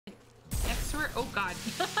sorcerer. Oh god.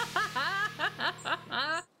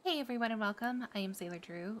 Hey everyone and welcome. I am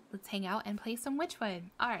SailorDrew. Let's hang out and play some Wytchwood.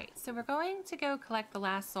 Alright, so we're going to go collect the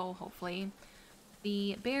last soul, hopefully.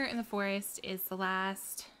 The bear in the forest is the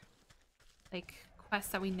last, like,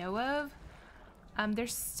 quest that we know of.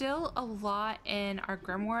 There's still a lot in our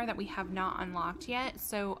grimoire that we have not unlocked yet,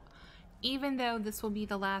 so even though this will be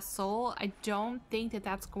the last soul, I don't think that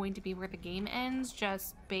that's going to be where the game ends,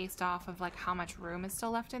 just based off of like how much room is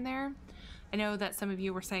still left in there. I know that some of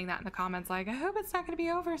you were saying that in the comments, like, I hope it's not going to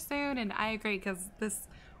be over soon, and I agree, because this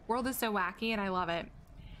world is so wacky and I love it.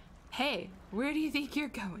 Hey, where do you think you're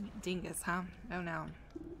going? Dingus, huh? Oh no.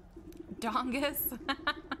 Dongus?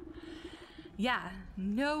 Yeah,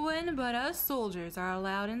 no one but us soldiers are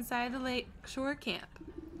allowed inside the lakeshore camp.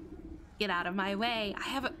 Get out of my way. I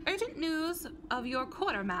have urgent news of your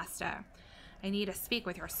quartermaster. I need to speak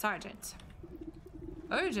with your sergeant.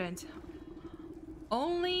 Urgent?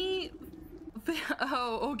 Only...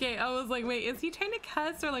 Oh, okay. I was like, wait, is he trying to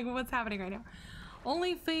cuss or like what's happening right now?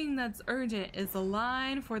 Only thing that's urgent is the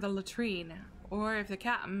line for the latrine, or if the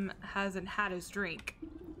captain hasn't had his drink.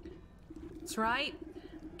 That's right.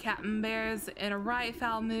 Captain Bear's in a right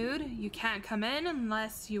foul mood. You can't come in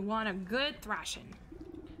unless you want a good thrashing.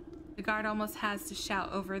 The guard almost has to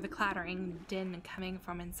shout over the clattering din coming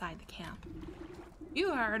from inside the camp.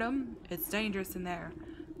 You heard him. It's dangerous in there.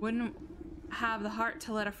 Wouldn't have the heart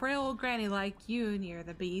to let a frail old granny like you near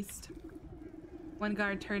the beast. One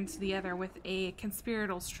guard turns to the other with a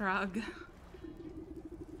conspiratorial shrug.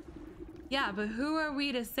 Yeah, but who are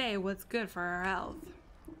we to say what's good for our health?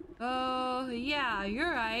 Oh, yeah,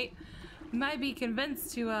 you're right. Might be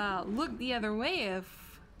convinced to look the other way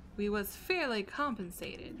if we was fairly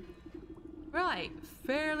compensated. Right,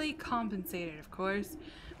 fairly compensated, of course.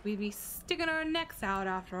 We'd be sticking our necks out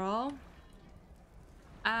after all.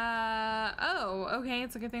 Oh, okay,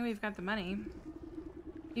 it's a good thing we've got the money.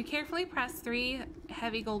 You carefully press 3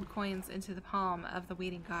 heavy gold coins into the palm of the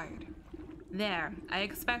waiting guard. There, I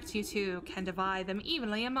expect you two can divide them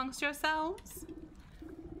evenly amongst yourselves.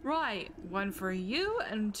 Right, 1 for you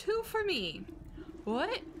and 2 for me.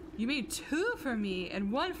 What? You mean 2 for me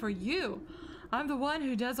and 1 for you? I'm the one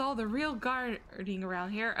who does all the real guarding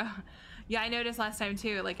around here. Yeah, I noticed last time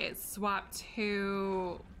too, like it swapped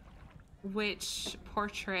to which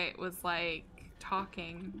portrait was like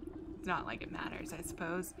talking. It's not like it matters, I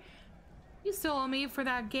suppose. You stole me for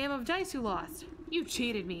that game of dice you lost. You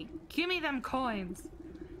cheated me. Give me them coins.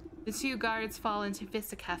 The 2 guards fall into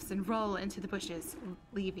fisticuffs and roll into the bushes,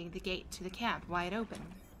 leaving the gate to the camp wide open.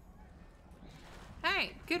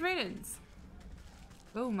 Alright, good riddance.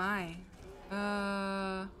 Oh my.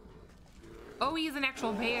 Oh, he's an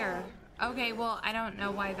actual bear. Okay, well, I don't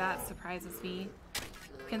know why that surprises me,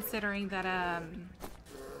 considering that,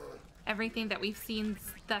 everything that we've seen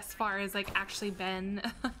thus far has, like, actually been,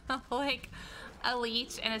 like, a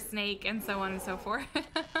leech and a snake and so on and so forth.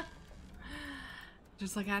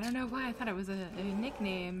 Just like, I don't know why I thought it was a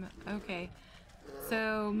nickname. Okay,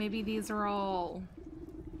 so maybe these are all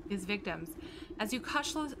his victims. As you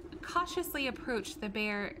cautiously approach, the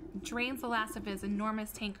bear drains the last of his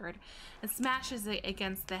enormous tankard and smashes it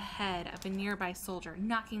against the head of a nearby soldier,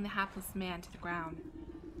 knocking the hapless man to the ground.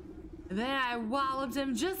 Then I walloped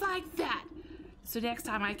him just like that. So next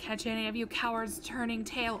time I catch any of you cowards turning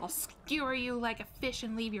tail, I'll skewer you like a fish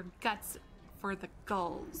and leave your guts for the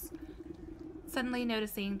gulls. Suddenly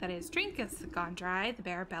noticing that his drink has gone dry, the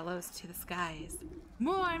bear bellows to the skies.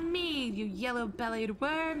 More mead, you yellow-bellied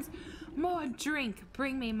worms! More drink!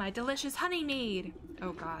 Bring me my delicious honey mead!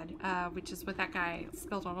 Oh god, which is what that guy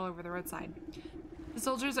spilled all over the roadside. The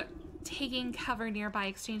soldiers are taking cover nearby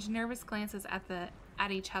exchange nervous glances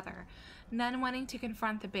at each other, none wanting to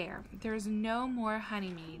confront the bear. There is no more honey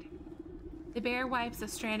mead. The bear wipes a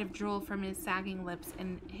strand of drool from his sagging lips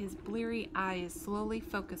and his bleary eyes slowly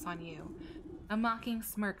focus on you. A mocking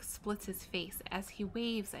smirk splits his face as he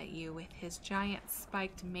waves at you with his giant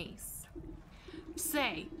spiked mace.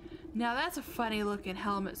 Say, now that's a funny-looking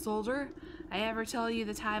helmet, soldier. I ever tell you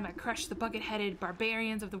the time I crushed the bucket-headed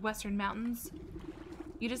barbarians of the Western Mountains?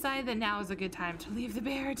 You decide that now is a good time to leave the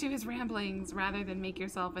bear to his ramblings rather than make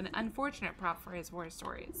yourself an unfortunate prop for his war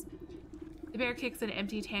stories. The bear kicks an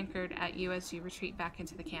empty tankard at you as you retreat back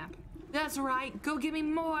into the camp. That's right, go give me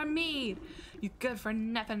more mead, you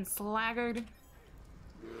good-for-nothing sluggard.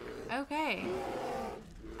 Okay.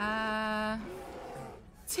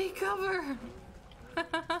 Take cover!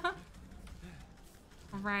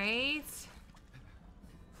 Right.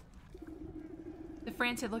 The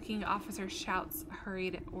frantic-looking officer shouts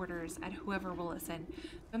hurried orders at whoever will listen,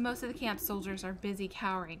 but most of the camp soldiers are busy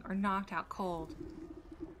cowering or knocked out cold.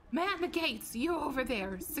 Man the gates, you over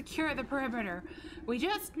there. Secure the perimeter. We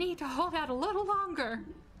just need to hold out a little longer.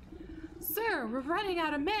 Sir, we're running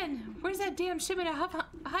out of men. Where's that damn shipment of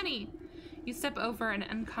honey? You step over an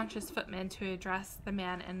unconscious footman to address the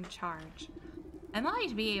man in charge. Am I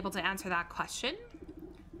to be able to answer that question?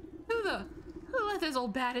 Who let those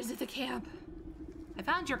old baddies at the camp? I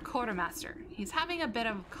found your quartermaster. He's having a bit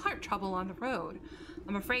of cart trouble on the road.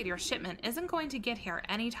 I'm afraid your shipment isn't going to get here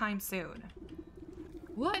anytime soon.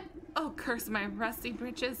 What? Oh, curse my rusty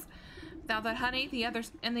breeches. Without that honey, the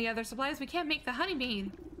other supplies, we can't make the honey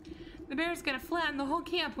mead. The bear's gonna flatten the whole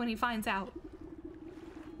camp when he finds out.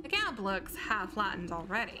 The camp looks half flattened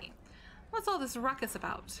already. What's all this ruckus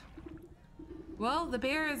about? Well, the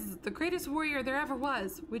bear is the greatest warrior there ever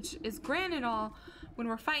was, which is grand and all when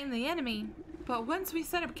we're fighting the enemy. But once we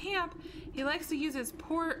set up camp, he likes to use us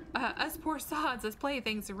poor sods as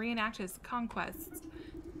playthings to reenact his conquests.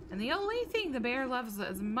 And the only thing the bear loves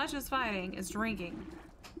as much as fighting is drinking.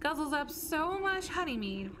 Guzzles up so much honey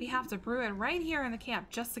mead, we have to brew it right here in the camp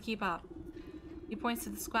just to keep up. He points to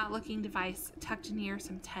the squat-looking device tucked near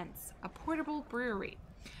some tents. A portable brewery.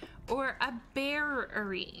 Or a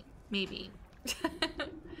bearery, maybe.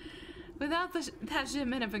 Without that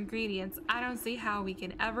shipment of ingredients, I don't see how we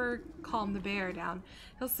can ever calm the bear down.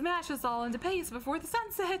 He'll smash us all into paste before the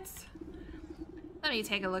sun sets. Let me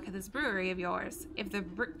take a look at this brewery of yours. If the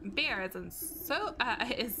bear is so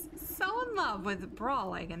in love with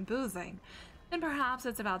brawling and boozing, then perhaps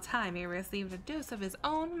it's about time he received a dose of his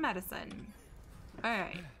own medicine.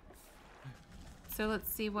 Alright. So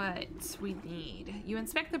let's see what we need. You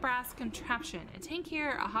inspect the brass contraption. A tank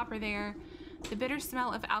here, a hopper there. The bitter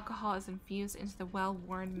smell of alcohol is infused into the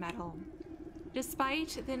well-worn metal.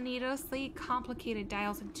 Despite the needlessly complicated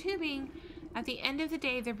dials and tubing, at the end of the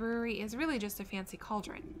day, the brewery is really just a fancy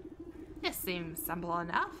cauldron. This seems simple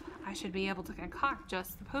enough. I should be able to concoct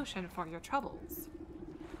just the potion for your troubles.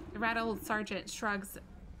 The rattled sergeant shrugs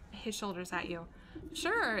his shoulders at you.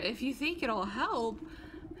 Sure, if you think it'll help,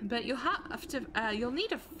 but you'll need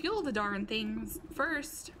to fuel the darn things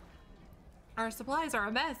first. Our supplies are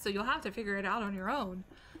a mess, so you'll have to figure it out on your own.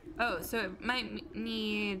 Oh, so it might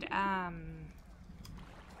need,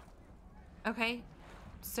 okay.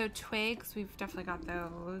 So twigs, we've definitely got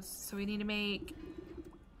those. So we need to make,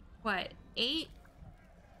 what,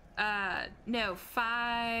 5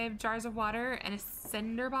 jars of water and a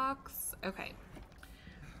cinder box. Okay.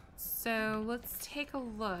 So let's take a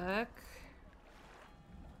look.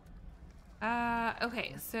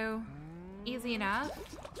 Okay, so easy enough.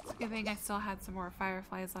 It's a good thing I still had some more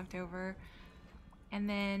fireflies left over. And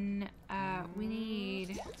then, we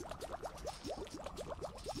need,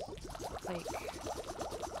 like,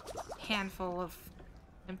 handful of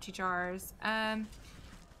empty jars.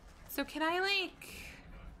 So can I, like,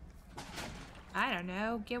 I don't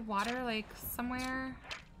know, get water, like, somewhere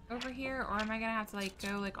over here? Or am I gonna have to, like,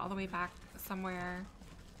 go, like, all the way back somewhere?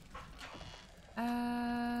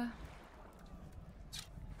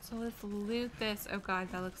 So let's loot this. Oh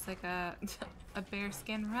god, that looks like a a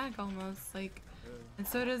bearskin rug almost, like, and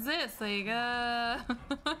so does this, like,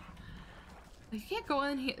 you can't go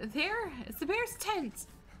in here. There, it's the bear's tent.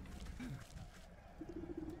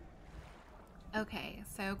 Okay,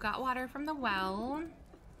 so got water from the well.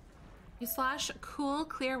 You slosh cool,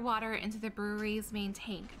 clear water into the brewery's main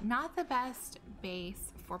tank. Not the best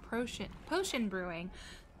base for potion brewing,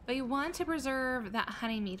 but you want to preserve that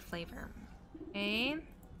honey mead flavor. Okay.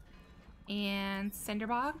 And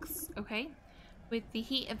cinderbox. Okay. With the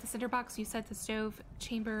heat of the cinderbox, you set the stove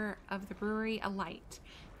chamber of the brewery alight.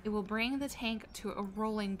 It will bring the tank to a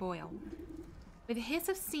rolling boil. With a hiss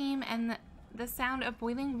of steam and the sound of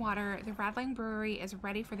boiling water, the rattling brewery is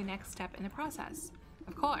ready for the next step in the process.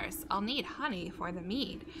 Of course, I'll need honey for the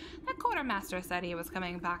mead. That quartermaster said he was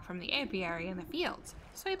coming back from the apiary in the fields,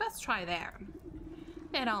 so I best try there.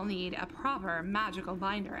 Then I'll need a proper magical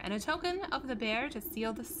binder and a token of the bear to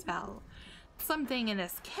seal the spell. Something in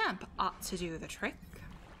this camp ought to do the trick.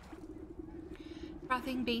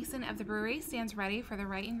 Frothing basin of the brewery stands ready for the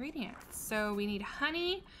right ingredients. So we need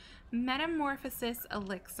honey, metamorphosis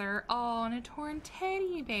elixir. Oh, and a torn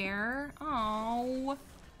teddy bear. Oh.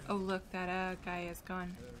 Oh, look, that guy is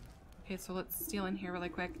gone. Okay, so let's steal in here really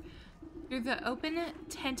quick. Through the open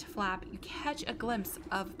tent flap, you catch a glimpse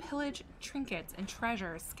of pillage, trinkets, and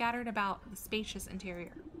treasures scattered about the spacious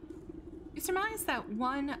interior. You surmise that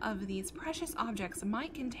one of these precious objects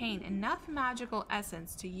might contain enough magical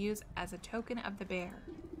essence to use as a token of the bear.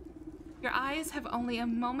 Your eyes have only a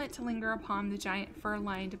moment to linger upon the giant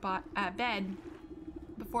fur-lined bed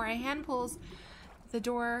before a hand pulls the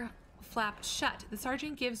door flap shut. The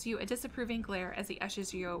sergeant gives you a disapproving glare as he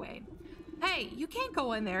ushers you away. Hey, you can't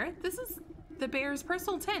go in there. This is the bear's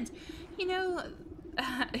personal tent. You know,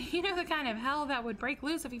 you know the kind of hell that would break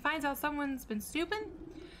loose if he finds out someone's been snooping?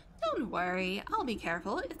 Don't worry, I'll be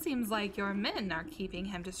careful. It seems like your men are keeping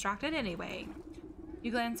him distracted anyway.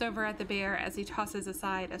 You glance over at the bear as he tosses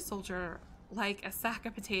aside a soldier like a sack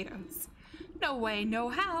of potatoes. No way, no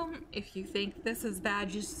how. If you think this is bad,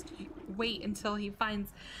 just wait until he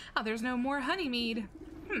finds out there's no more honeymead.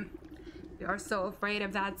 You're so afraid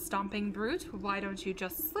of that stomping brute, why don't you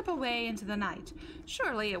just slip away into the night?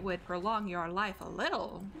 Surely it would prolong your life a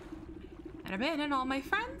little. And abandon all my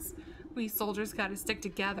friends? We soldiers gotta stick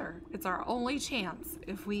together. It's our only chance.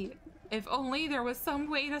 If only there was some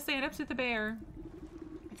way to stand up to the bear.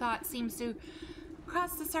 A thought seems to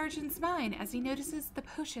cross the sergeant's mind as he notices the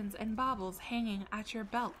potions and baubles hanging at your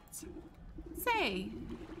belt. Say,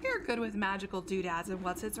 you're good with magical doodads and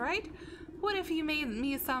what's its right? What if you made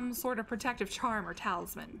me some sort of protective charm or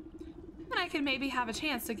talisman? Then I could maybe have a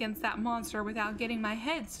chance against that monster without getting my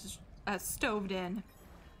head stoved in.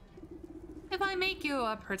 If I make you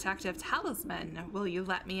a protective talisman, will you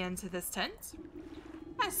let me into this tent?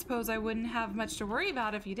 I suppose I wouldn't have much to worry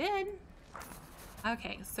about if you did.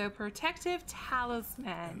 Okay, so protective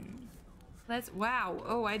talisman. Wow.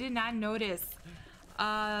 Oh, I did not notice.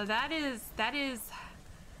 That's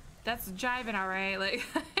jiving all right. Like,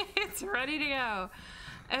 it's ready to go.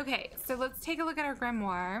 Okay, so let's take a look at our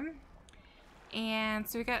grimoire. And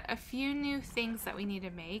so we got a few new things that we need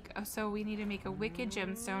to make. Oh, so we need to make a wicked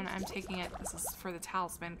gemstone. I'm taking it, this is for the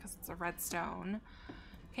talisman because it's a red stone.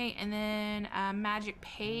 Okay, and then magic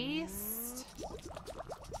paste.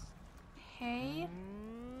 Okay.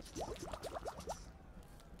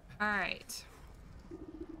 Alright.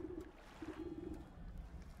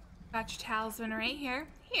 Got your talisman right here.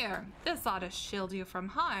 Here, this ought to shield you from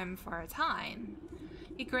harm for a time.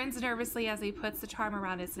 He grins nervously as he puts the charm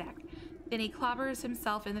around his neck. Then he clobbers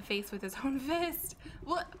himself in the face with his own fist.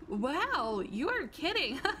 What? Wow, you aren't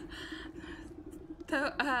kidding.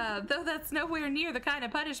 Though that's nowhere near the kind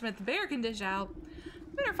of punishment the bear can dish out.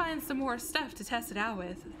 Better find some more stuff to test it out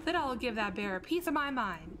with. Then I'll give that bear a piece of my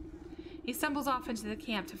mind. He stumbles off into the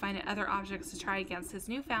camp to find other objects to try against his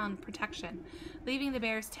newfound protection, leaving the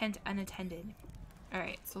bear's tent unattended.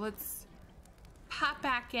 Alright, so let's pop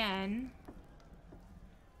back in.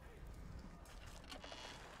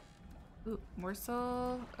 Ooh,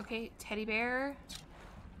 morsel. Okay, teddy bear.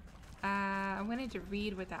 I wanted to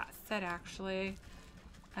read what that said, actually.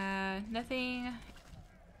 Nothing.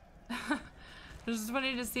 I just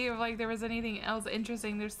wanted to see if, like, there was anything else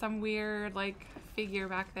interesting. There's some weird, like, figure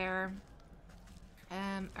back there.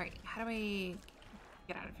 Alright, how do I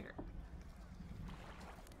get out of here?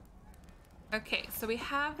 Okay, so we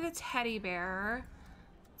have the teddy bear.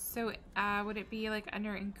 So, would it be, like,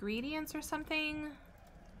 under ingredients or something?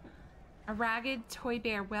 A ragged toy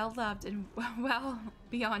bear, well-loved and well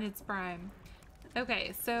beyond its prime.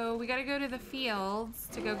 Okay, so we gotta go to the fields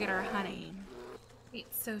to go get our honey.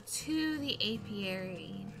 Wait, so to the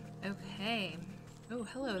apiary. Okay. Oh,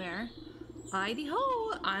 hello there.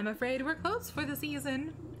 Hi-de-ho! I'm afraid we're closed for the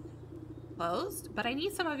season. Closed? But I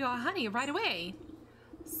need some of your honey right away.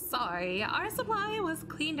 Sorry, our supply was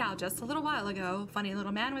cleaned out just a little while ago. Funny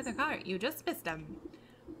little man with a cart, you just missed him.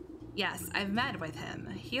 Yes, I've met with him.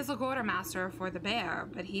 He is a quartermaster for the bear,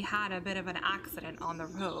 but he had a bit of an accident on the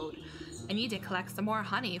road. I need to collect some more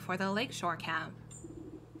honey for the lakeshore camp.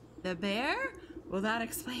 The bear? Well, that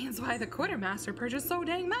explains why the quartermaster purchased so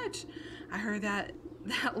dang much. I heard that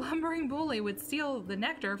lumbering bully would steal the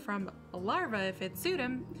nectar from a larva if it suited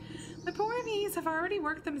him. The poor bees have already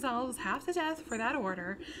worked themselves half to death for that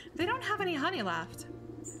order. They don't have any honey left.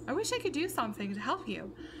 I wish I could do something to help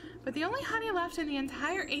you, but the only honey left in the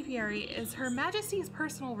entire apiary is Her Majesty's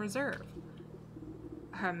personal reserve.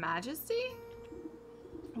 Her Majesty?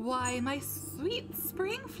 Why, my sweet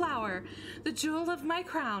spring flower, the jewel of my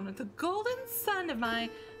crown, the golden sun of my...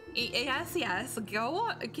 Yes, go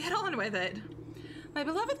on, get on with it. My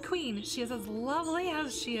beloved queen, she is as lovely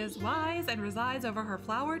as she is wise and resides over her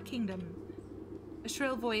flowered kingdom. A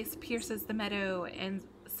shrill voice pierces the meadow and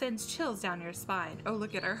sends chills down your spine. Oh,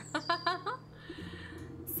 look at her.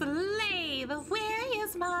 Slave, where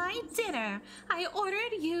is my dinner? I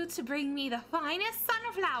ordered you to bring me the finest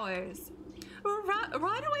sunflowers.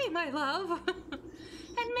 Right away, my love.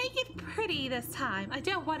 And make it pretty this time. I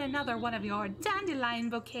don't want another one of your dandelion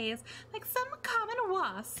bouquets like some common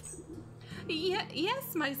wasp.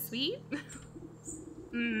 Yes, my sweet.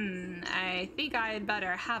 I think I'd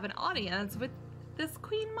better have an audience with this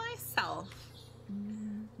queen myself.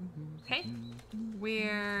 Okay,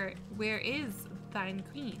 where is thine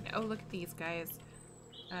queen? Oh, look at these guys.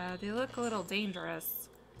 They look a little dangerous.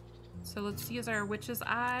 So let's use our witch's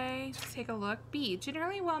eye to take a look. Bee,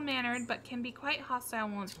 generally well-mannered, but can be quite hostile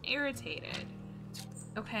once irritated.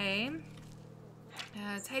 Okay.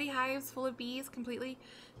 Tidy hives full of bees, completely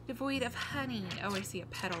devoid of honey. Oh, I see a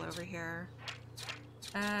petal over here.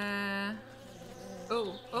 The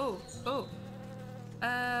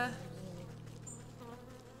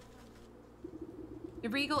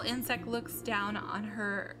regal insect looks down on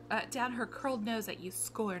her, down her curled nose at you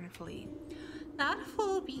scornfully. That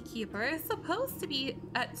fool beekeeper is supposed to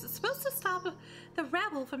stop the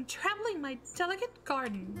rabble from trampling my delicate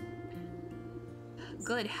garden.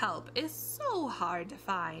 Good help is so hard to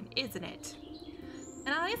find, isn't it?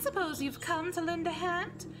 And I suppose you've come to lend a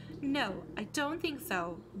hand? No, I don't think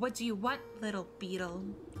so. What do you want, little beetle?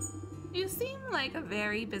 You seem like a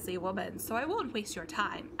very busy woman, so I won't waste your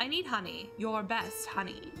time. I need honey, your best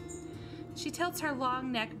honey. She tilts her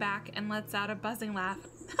long neck back and lets out a buzzing laugh.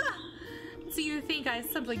 Do you think I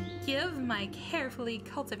simply give my carefully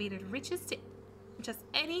cultivated riches to just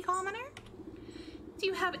any commoner? Do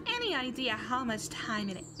you have any idea how much time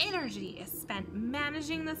and energy is spent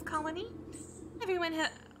managing this colony? Everyone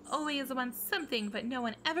always wants something, but no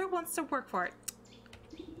one ever wants to work for it.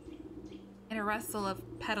 In a rustle of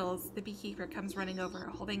petals, the beekeeper comes running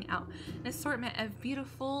over, holding out an assortment of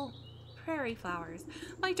beautiful prairie flowers.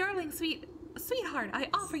 My darling sweetheart, I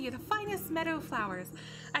offer you the finest meadow flowers.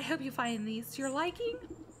 I hope you find these to your liking.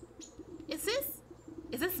 Is this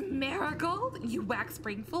marigold, you wax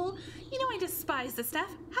brimful? You know I despise this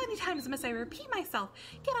stuff. How many times must I repeat myself?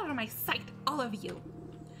 Get out of my sight, all of you.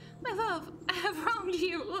 My love, I have wronged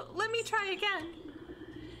you. Let me try again.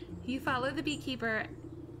 You follow the beekeeper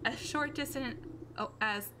a short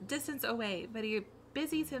distance away, but he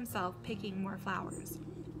busies himself picking more flowers.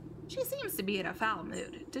 She seems to be in a foul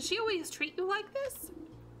mood. Does she always treat you like this?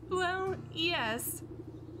 Well, yes.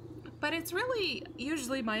 But it's really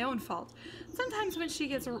usually my own fault. Sometimes when she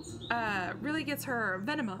really gets her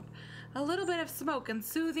venom up, a little bit of smoke and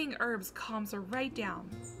soothing herbs calms her right down.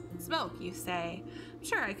 Smoke, you say? I'm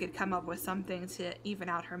sure I could come up with something to even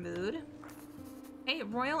out her mood. A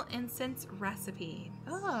royal incense recipe.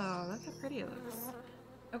 Oh, look how pretty it looks.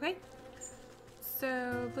 Okay.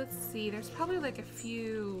 So let's see. There's probably like a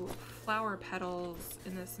few flower petals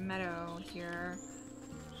in this meadow here.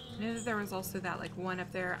 I know that there was also that like one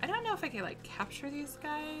up there. I don't know if I can like capture these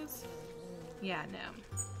guys. Yeah, no.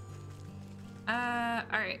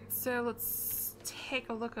 Alright, so let's take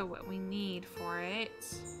a look at what we need for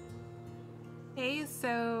it. Okay,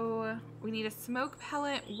 so we need a smoke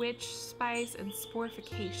pellet, witch spice, and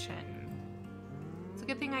sporification. It's a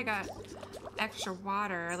good thing I got extra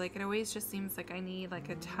water. Like, it always just seems like I need like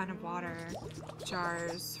a ton of water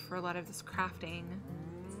jars for a lot of this crafting.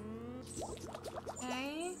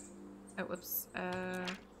 Okay. Oh, whoops.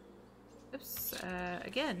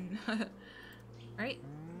 Again. Alright.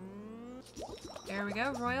 There we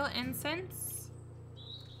go. Royal incense.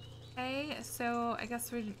 Okay, so I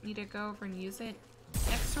guess we need to go over and use it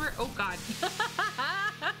next to her. Oh god.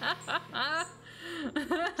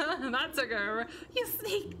 That took her. You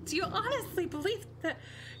sneak. Do you honestly believe that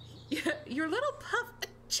your little puff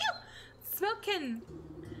smokin'?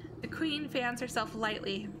 The queen fans herself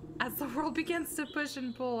lightly as the world begins to push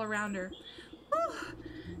and pull around her. Whew.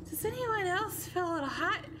 Does anyone else feel a little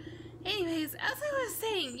hot? Anyways, as I was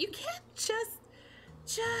saying, you can't just...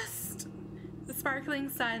 The sparkling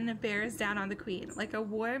sun bears down on the queen like a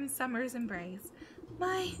warm summer's embrace.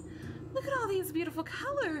 My, look at all these beautiful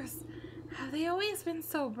colors. Have they always been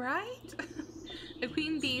so bright? The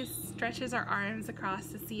queen bee stretches her arms across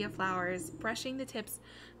the sea of flowers, brushing the tips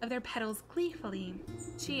of their petals gleefully.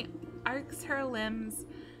 She arcs her limbs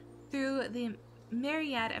through the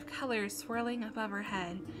myriad of colors swirling above her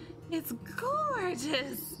head. It's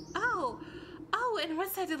gorgeous! Oh, and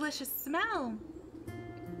what's that delicious smell?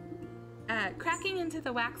 Cracking into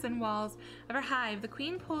the waxen walls of her hive, the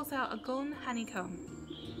queen pulls out a golden honeycomb.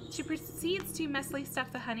 She proceeds to messily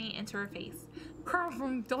stuff the honey into her face.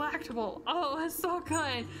 Delectable. Oh, it's so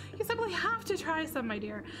good. You simply have to try some, my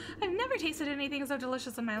dear. I've never tasted anything so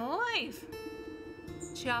delicious in my life.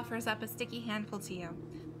 She offers up a sticky handful to you.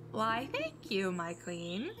 Why, thank you, my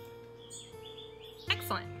queen.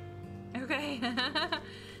 Excellent. Okay.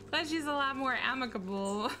 Glad she's a lot more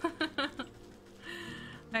amicable.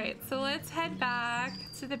 Alright, so let's head back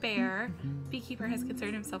to the bear. Beekeeper has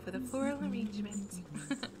concerned himself with a floral arrangement.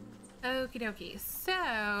 Okie dokie.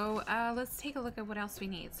 So, let's take a look at what else we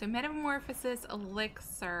need. So, metamorphosis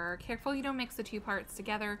elixir. Careful you don't mix the two parts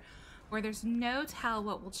together or there's no tell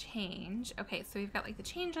what will change. Okay, so we've got like the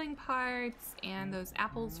changeling parts and those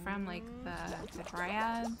apples from like the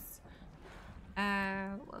dryads.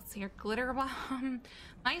 Let's see here. Glitter bomb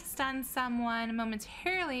might stun someone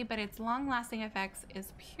momentarily, but its long-lasting effects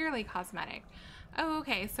is purely cosmetic. Oh,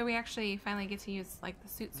 okay. So we actually finally get to use like the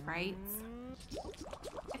suit sprites.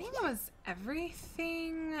 I think that was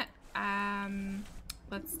everything.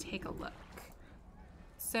 Let's take a look.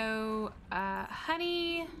 So,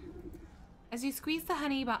 honey. As you squeeze the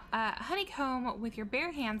honeycomb with your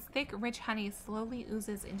bare hands, thick, rich honey slowly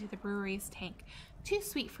oozes into the brewery's tank. Too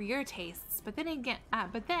sweet for your tastes, but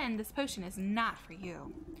then this potion is not for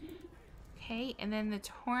you. Okay, and then the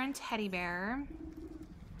torn teddy bear.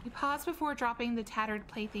 You pause before dropping the tattered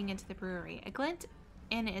plaything into the brewery. A glint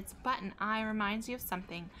in its button eye reminds you of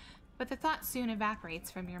something, but the thought soon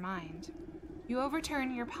evaporates from your mind. You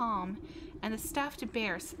overturn your palm, and the stuffed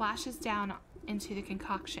bear splashes down into the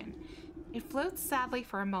concoction. It floats sadly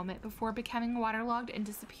for a moment before becoming waterlogged and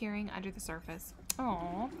disappearing under the surface.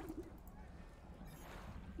 Aww.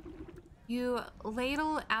 You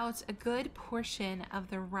ladle out a good portion of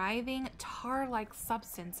the writhing tar-like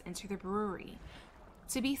substance into the brewery.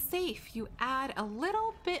 To be safe, you add a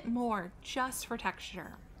little bit more just for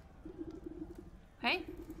texture. Okay.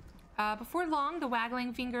 Before long, the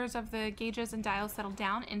waggling fingers of the gauges and dials settle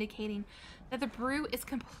down, indicating that the brew is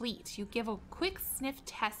complete. You give a quick sniff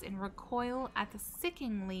test and recoil at the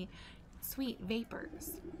sickeningly sweet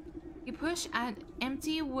vapors. You push an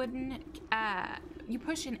empty wooden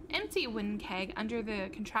keg under the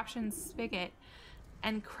contraption's spigot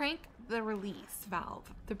and crank the release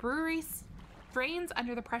valve. The brewery strains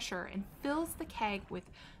under the pressure and fills the keg with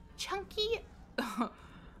chunky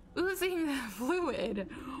oozing fluid.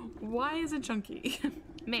 Why is it chunky?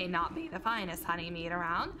 May not be the finest honey mead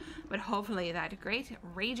around, but hopefully that great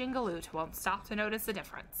raging galoot won't stop to notice the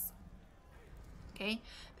difference. Okay,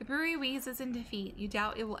 the brewery wheezes in defeat. You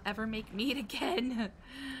doubt it will ever make mead again.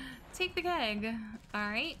 Take the keg.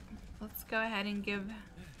 Alright, let's go ahead and give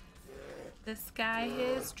this guy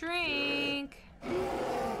his drink.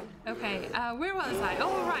 Okay, where was I?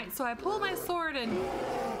 Oh, right, so I pulled my sword and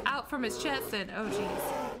out from his chest and, oh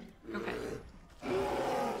jeez. Okay.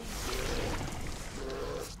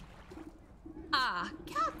 Ah,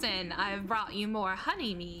 Captain, I've brought you more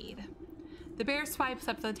honey mead. The bear swipes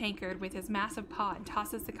up the tankard with his massive paw and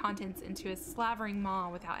tosses the contents into his slavering maw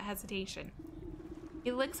without hesitation.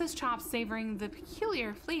 He licks his chops, savoring the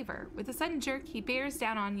peculiar flavor. With a sudden jerk, he bears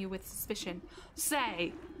down on you with suspicion.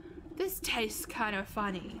 Say, this tastes kind of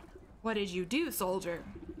funny. What did you do, soldier?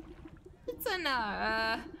 It's a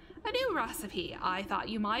new recipe. I thought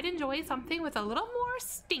you might enjoy something with a little more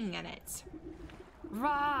sting in it.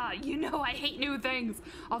 Rah, you know I hate new things.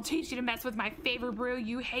 I'll teach you to mess with my favorite brew,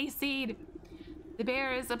 you hayseed. The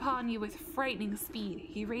bear is upon you with frightening speed.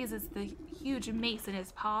 He raises the huge mace in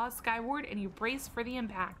his paws skyward and you brace for the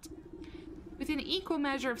impact. With an equal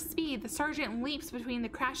measure of speed, the sergeant leaps between the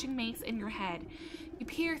crashing mace and your head. You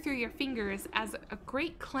peer through your fingers as a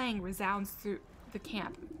great clang resounds through the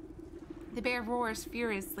camp. The bear roars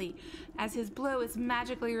furiously as his blow is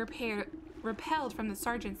magically repelled from the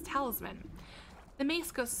sergeant's talisman. The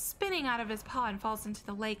mace goes spinning out of his paw and falls into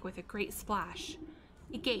the lake with a great splash.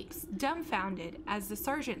 He gapes, dumbfounded, as the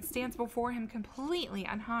sergeant stands before him completely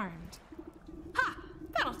unharmed. Ha!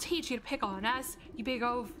 That'll teach you to pick on us, you big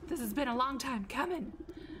oaf. This has been a long time coming.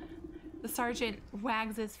 The sergeant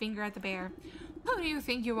wags his finger at the bear. Who do you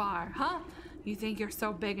think you are, huh? You think you're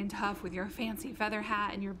so big and tough with your fancy feather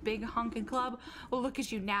hat and your big honkin' club? Well, look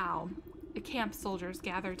at you now. The camp soldiers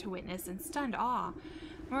gather to witness in stunned awe.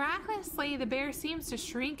 Miraculously, the bear seems to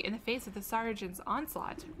shrink in the face of the sergeant's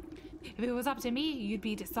onslaught. If it was up to me, you'd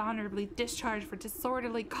be dishonorably discharged for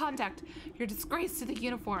disorderly conduct. You're a disgrace to the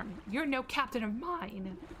uniform. You're no captain of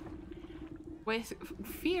mine. With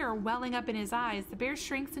fear welling up in his eyes, the bear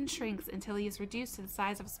shrinks and shrinks until he is reduced to the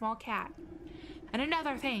size of a small cat. And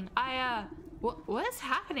another thing, what is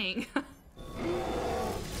happening?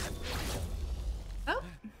 Oh.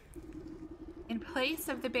 In place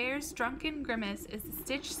of the bear's drunken grimace is the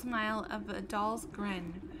stitched smile of a doll's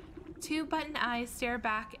grin. Two button eyes stare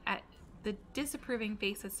back at the disapproving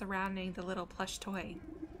faces surrounding the little plush toy.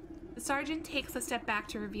 The sergeant takes a step back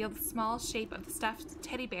to reveal the small shape of the stuffed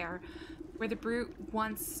teddy bear where the brute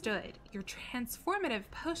once stood. Your transformative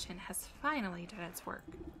potion has finally done its work.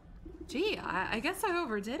 Gee, I guess I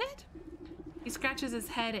overdid it? He scratches his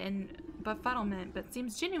head in befuddlement, but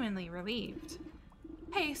seems genuinely relieved.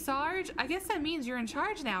 Hey, Sarge, I guess that means you're in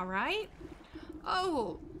charge now, right?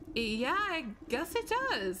 Oh, yeah, I guess it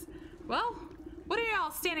does. Well, what are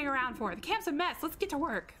y'all standing around for? The camp's a mess. Let's get to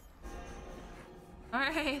work. All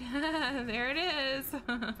right, there it is.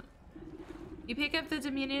 You pick up the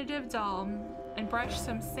diminutive doll and brush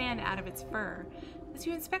some sand out of its fur. As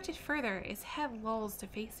you inspect it further, its head lolls to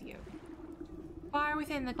face you. Far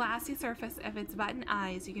within the glassy surface of its button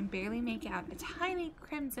eyes, you can barely make out a tiny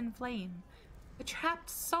crimson flame, the trapped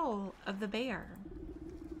soul of the bear.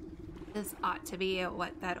 This ought to be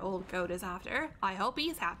what that old goat is after. I hope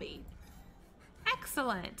he's happy.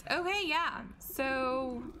 Excellent. Okay, yeah.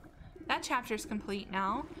 So that chapter's complete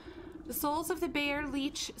now. The souls of the bear,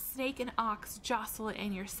 leech, snake, and ox jostle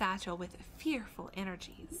in your satchel with fearful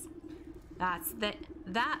energies. That's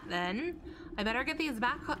that then. I better get these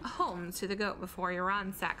back home to the goat before he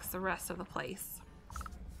ransacks the rest of the place.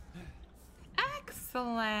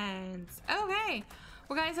 Excellent. Okay.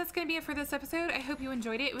 Well, guys, that's going to be it for this episode. I hope you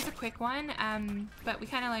enjoyed it. It was a quick one, but we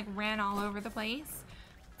kind of like ran all over the place.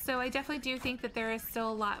 So I definitely do think that there is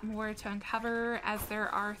still a lot more to uncover, as there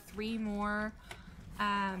are 3 more.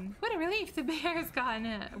 What a relief, the bear's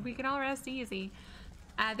gone. We can all rest easy.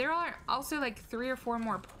 There are also like 3 or 4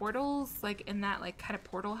 more portals, like in that like kind of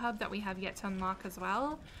portal hub that we have yet to unlock as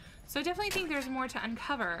well. So I definitely think there's more to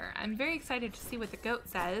uncover. I'm very excited to see what the goat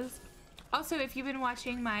says. Also, if you've been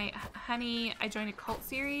watching my Honey, I Joined a Cult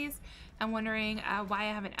series and wondering why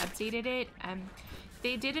I haven't updated it,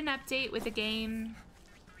 they did an update with the game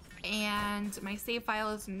and my save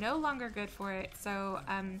file is no longer good for it. So,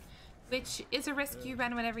 which is a risk you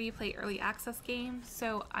run whenever you play early access games.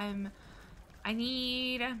 So I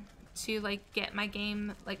need to like get my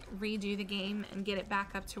game, like redo the game and get it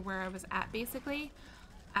back up to where I was at basically.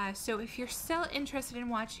 So if you're still interested in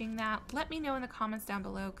watching that, let me know in the comments down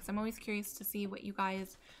below, because I'm always curious to see what you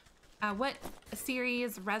guys, what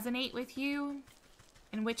series resonate with you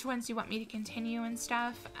and which ones you want me to continue and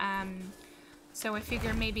stuff. So I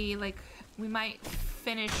figure maybe like we might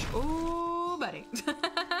finish, oh buddy.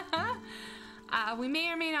 We may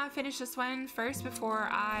or may not finish this one first before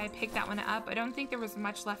I pick that one up. I don't think there was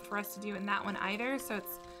much left for us to do in that one either, so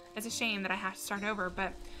it's a shame that I have to start over,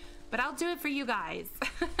 but I'll do it for you guys.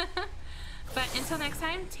 But until next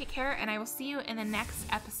time, take care, and I will see you in the next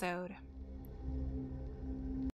episode.